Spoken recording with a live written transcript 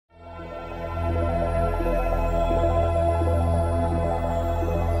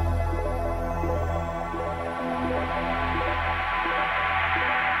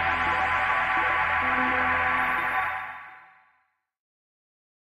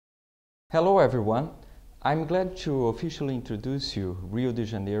Hello everyone, I'm glad to officially introduce you Rio de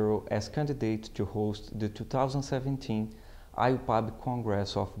Janeiro as candidate to host the 2017 IUPAB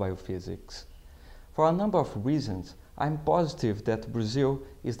Congress of Biophysics. For a number of reasons, I'm positive that Brazil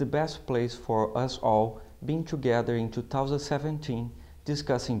is the best place for us all being together in 2017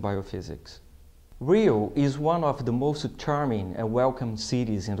 discussing biophysics. Rio is one of the most charming and welcome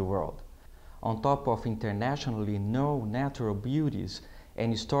cities in the world. On top of internationally known natural beauties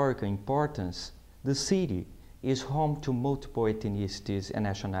and historical importance, the city is home to multiple ethnicities and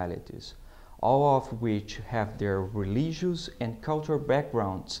nationalities, all of which have their religious and cultural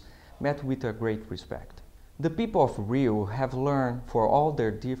backgrounds met with a great respect. The people of Rio have learned for all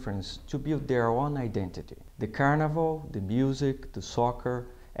their difference to build their own identity. The carnival, the music, the soccer,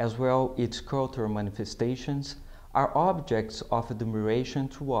 as well its cultural manifestations are objects of admiration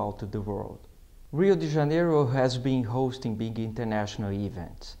throughout the world. Rio de Janeiro has been hosting big international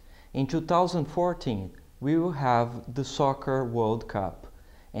events. In 2014, we will have the Soccer World Cup,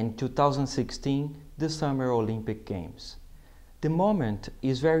 and in 2016, the Summer Olympic Games. The moment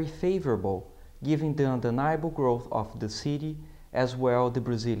is very favorable given the undeniable growth of the city as well the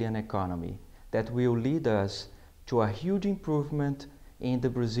Brazilian economy that will lead us to a huge improvement in the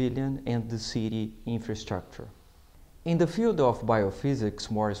Brazilian and the city infrastructure. In the field of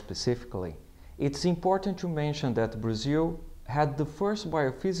biophysics more specifically, it's important to mention that Brazil had the first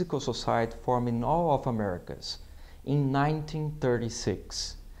biophysical society formed in all of Americas in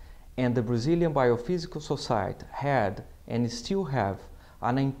 1936, and the Brazilian Biophysical Society had and still have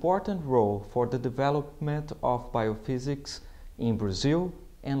an important role for the development of biophysics in Brazil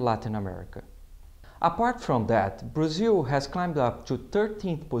and Latin America. Apart from that, Brazil has climbed up to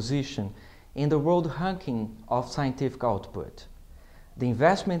 13th position in the world ranking of scientific output. The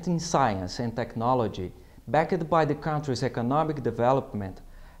investment in science and technology, backed by the country's economic development,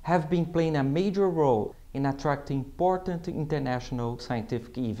 have been playing a major role in attracting important international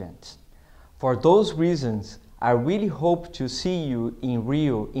scientific events. For those reasons, I really hope to see you in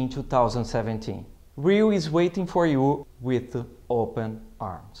Rio in 2017. Rio is waiting for you with open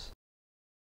arms.